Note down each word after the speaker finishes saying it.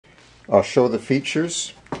I'll show the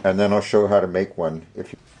features and then I'll show how to make one.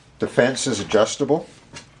 The fence is adjustable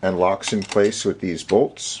and locks in place with these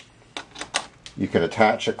bolts. You can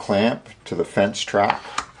attach a clamp to the fence track.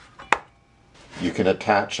 You can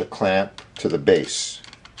attach a clamp to the base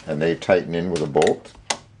and they tighten in with a bolt.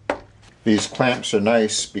 These clamps are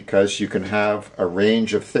nice because you can have a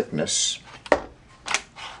range of thickness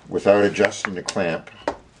without adjusting the clamp,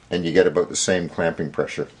 and you get about the same clamping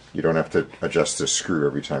pressure. You don't have to adjust this screw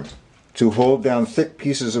every time. To hold down thick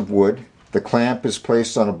pieces of wood, the clamp is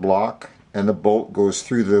placed on a block and the bolt goes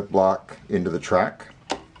through the block into the track.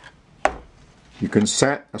 You can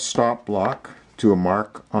set a stop block to a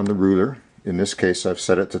mark on the ruler. In this case I've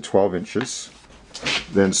set it to 12 inches.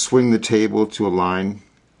 Then swing the table to align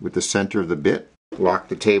with the center of the bit. Lock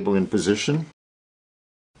the table in position.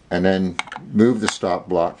 And then move the stop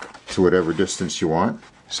block to whatever distance you want.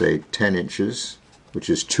 Say 10 inches, which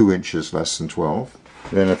is 2 inches less than 12.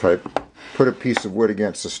 Then if I put a piece of wood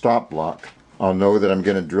against the stop block, I'll know that I'm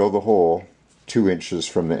going to drill the hole 2 inches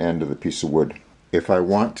from the end of the piece of wood. If I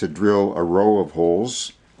want to drill a row of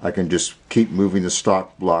holes, I can just keep moving the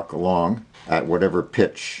stop block along at whatever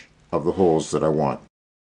pitch of the holes that I want.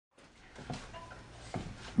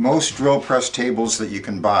 Most drill press tables that you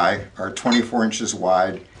can buy are 24 inches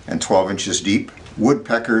wide and 12 inches deep.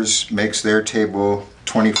 Woodpeckers makes their table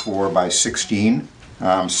 24 by 16.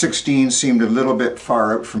 16 seemed a little bit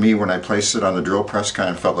far out for me when I placed it on the drill press, kind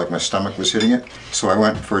of felt like my stomach was hitting it, so I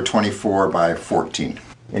went for 24 by 14.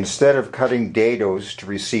 Instead of cutting dados to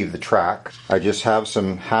receive the track, I just have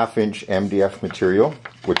some 1/2 inch MDF material,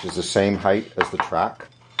 which is the same height as the track,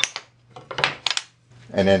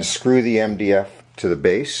 and then screw the MDF to the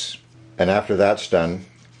base, and after that's done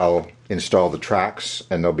I'll install the tracks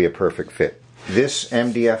and they'll be a perfect fit. This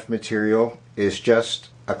MDF material is just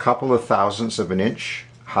a couple of thousandths of an inch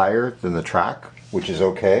higher than the track, which is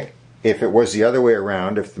okay. If it was the other way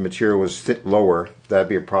around, if the material was fit lower, that'd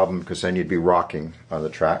be a problem because then you'd be rocking on the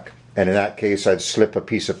track. And in that case I'd slip a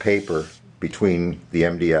piece of paper between the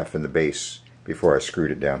MDF and the base before I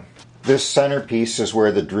screwed it down. This center piece is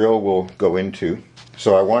where the drill will go into.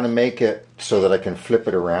 So I want to make it so that I can flip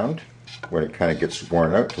it around when it kind of gets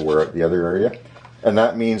worn out to wear out the other area. And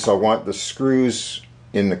that means I want the screws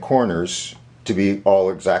in the corners to be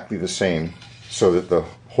all exactly the same so that the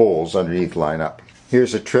holes underneath line up.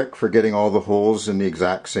 Here's a trick for getting all the holes in the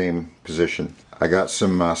exact same position. I got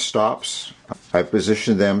some stops. I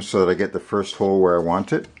positioned them so that I get the first hole where I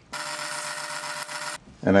want it.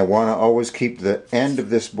 And I want to always keep the end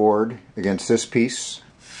of this board against this piece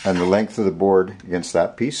and the length of the board against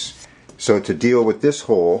that piece. So to deal with this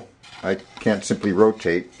hole, I can't simply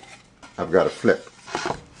rotate, I've got to flip.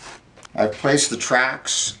 I've placed the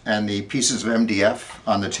tracks and the pieces of MDF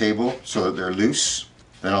on the table so that they're loose.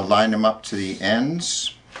 Then I'll line them up to the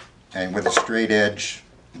ends, and with a straight edge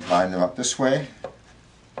line them up this way.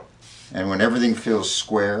 And when everything feels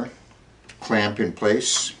square, clamp in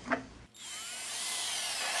place.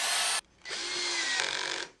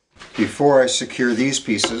 Before I secure these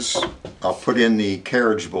pieces, I'll put in the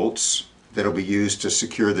carriage bolts that'll be used to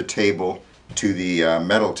secure the table to the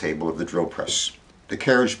metal table of the drill press. The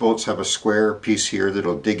carriage bolts have a square piece here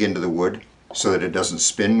that'll dig into the wood so that it doesn't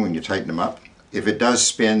spin when you tighten them up. If it does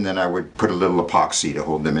spin, then I would put a little epoxy to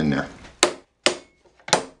hold them in there.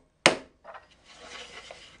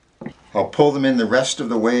 I'll pull them in the rest of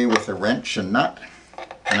the way with a wrench and nut,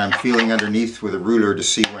 and I'm feeling underneath with a ruler to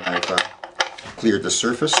see when I've cleared the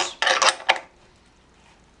surface.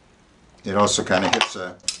 It also kind of hits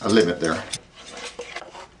a limit there.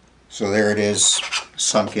 So there it is,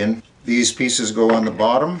 sunk in. These pieces go on the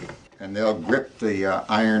bottom and they'll grip the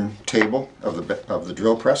iron table of the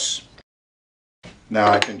drill press. Now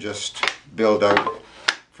I can just build out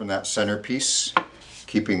from that center piece,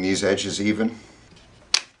 keeping these edges even.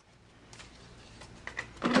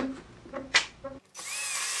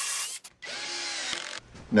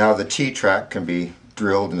 Now the T-track can be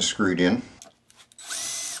drilled and screwed in.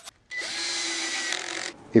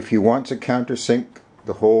 If you want to countersink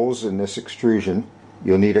the holes in this extrusion,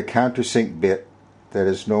 you'll need a countersink bit that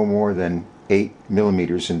is no more than 8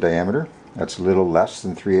 millimeters in diameter. That's a little less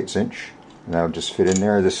than 3/8 inch. And that'll just fit in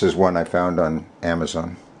there. This is one I found on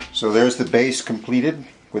Amazon. So there's the base completed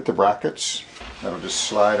with the brackets. That'll just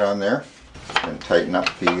slide on there and tighten up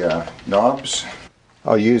the knobs.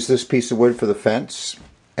 I'll use this piece of wood for the fence,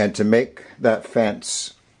 and to make that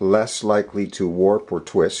fence less likely to warp or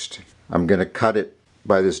twist, I'm going to cut it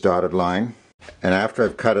by this dotted line, and after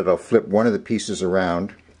I've cut it I'll flip one of the pieces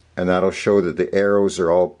around, and that'll show that the arrows are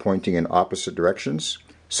all pointing in opposite directions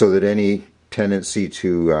so that any tendency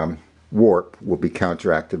to warp will be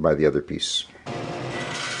counteracted by the other piece.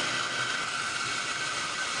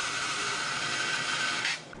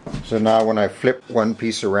 So now when I flip one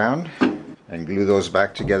piece around and glue those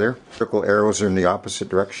back together, circle arrows are in the opposite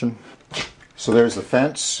direction. So there's the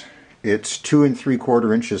fence. It's 2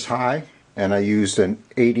 3/4 inches high, and I used an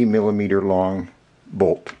 80mm long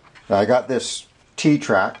bolt. Now I got this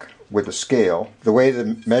T-track with a scale. The way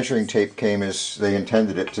the measuring tape came is they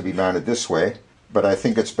intended it to be mounted this way, but I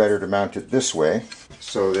think it's better to mount it this way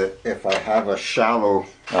so that if I have a shallow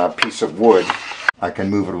piece of wood, I can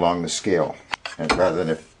move it along the scale. And rather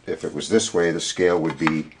than if it was this way, the scale would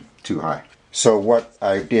be too high. So what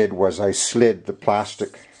I did was I slid the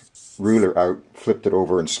plastic ruler out, flipped it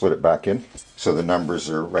over and slid it back in so the numbers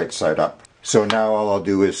are right side up. So now all I'll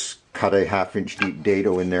do is cut a 1/2 inch deep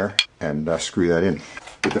dado in there and screw that in.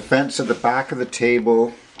 With the fence at the back of the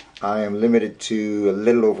table, I am limited to a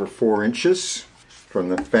little over 4 inches from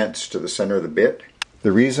the fence to the center of the bit.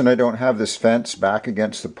 The reason I don't have this fence back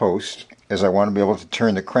against the post is I want to be able to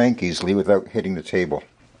turn the crank easily without hitting the table.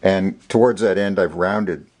 And towards that end I've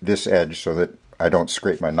rounded this edge so that I don't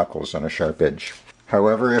scrape my knuckles on a sharp edge.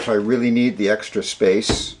 However, if I really need the extra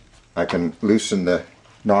space, I can loosen the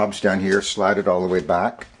knobs down here, slide it all the way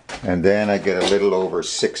back, and then I get a little over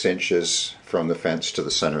 6 inches from the fence to the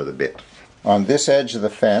center of the bit. On this edge of the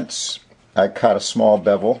fence, I cut a small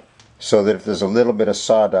bevel so that if there's a little bit of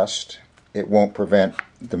sawdust, it won't prevent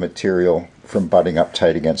the material from butting up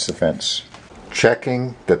tight against the fence.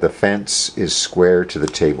 Checking that the fence is square to the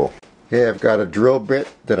table. Okay, I've got a drill bit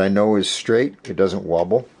that I know is straight, it doesn't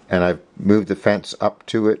wobble, and I've moved the fence up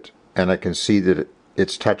to it, and I can see that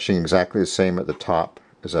it's touching exactly the same at the top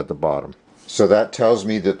as at the bottom. So that tells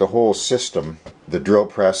me that the whole system, the drill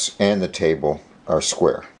press and the table, are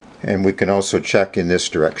square. And we can also check in this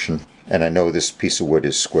direction, and I know this piece of wood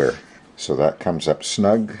is square. So that comes up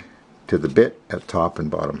snug to the bit at top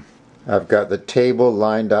and bottom. I've got the table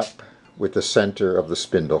lined up with the center of the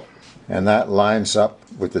spindle, and that lines up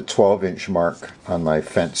with the 12-inch mark on my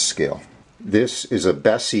fence scale. This is a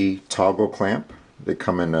Bessey toggle clamp. They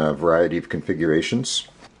come in a variety of configurations.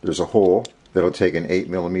 There's a hole that'll take an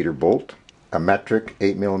 8mm bolt, a metric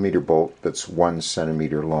 8mm bolt that's 1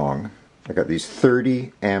 centimeter long. I got these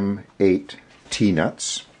 30 M8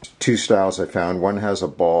 T-nuts. 2 styles I found. One has a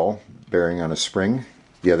ball bearing on a spring.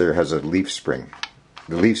 The other has a leaf spring.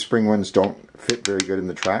 The leaf spring ones don't fit very good in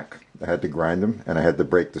the track. I had to grind them and I had to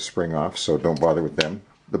break the spring off, so don't bother with them.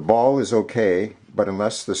 The ball is okay, but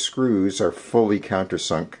unless the screws are fully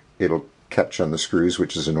countersunk, it'll catch on the screws,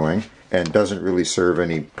 which is annoying, and doesn't really serve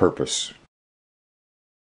any purpose.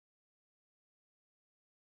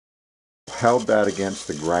 Held that against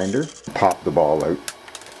the grinder, popped the ball out.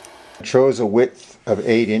 I chose a width of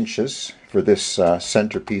 8 inches for this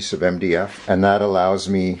centerpiece of MDF, and that allows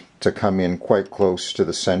me to come in quite close to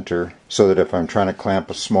the center so that if I'm trying to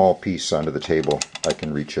clamp a small piece onto the table, I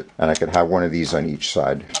can reach it. And I could have one of these on each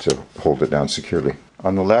side to hold it down securely.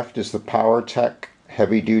 On the left is the Powertec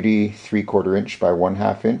heavy duty 3/4 inch by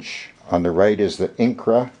 1/2 inch. On the right is the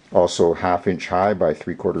Incra, also 1/2 inch high by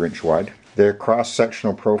 3/4 inch wide. Their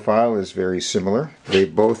cross-sectional profile is very similar. They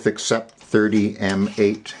both accept 30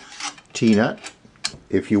 M8 T-nut.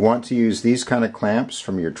 If you want to use these kind of clamps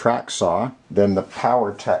from your track saw, then the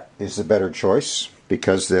Powertec is the better choice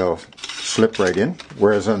because they'll slip right in.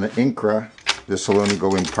 Whereas on the Incra, this will only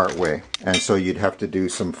go in part way. And so you'd have to do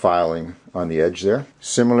some filing on the edge there.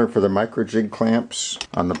 Similar for the micro jig clamps.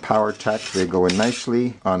 On the Powertec, they go in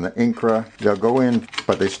nicely. On the Incra, they'll go in,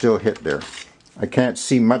 but they still hit there. I can't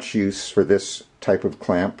see much use for this type of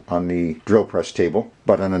clamp on the drill press table,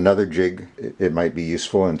 but on another jig it might be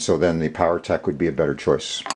useful, and so then the Powertec would be a better choice.